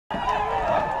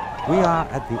We are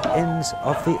at the ends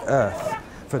of the earth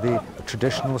for the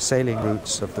traditional sailing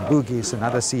routes of the Bugis and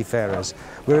other seafarers.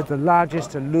 We're at the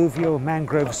largest alluvial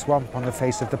mangrove swamp on the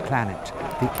face of the planet,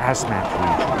 the Asmat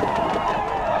region.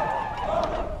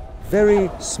 Very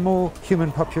small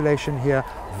human population here,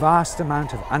 vast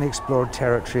amount of unexplored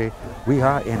territory. We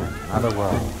are in another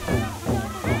world.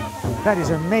 That is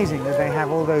amazing that they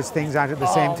have all those things out at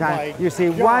the same time. You see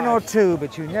one or two,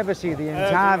 but you never see the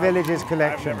entire village's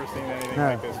collection. I've never seen anything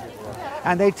like this before.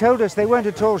 And they told us they weren't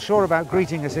at all sure about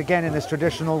greeting us again in this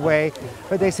traditional way,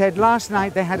 but they said last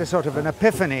night they had a sort of an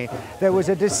epiphany. There was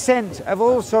a descent of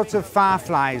all sorts of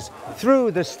fireflies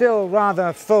through the still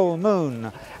rather full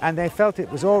moon, and they felt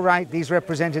it was all right. These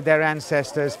represented their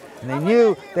ancestors, and they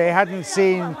knew they hadn't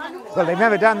seen, well, they've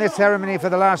never done this ceremony for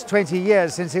the last 20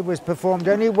 years since it was performed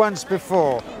only once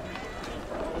before.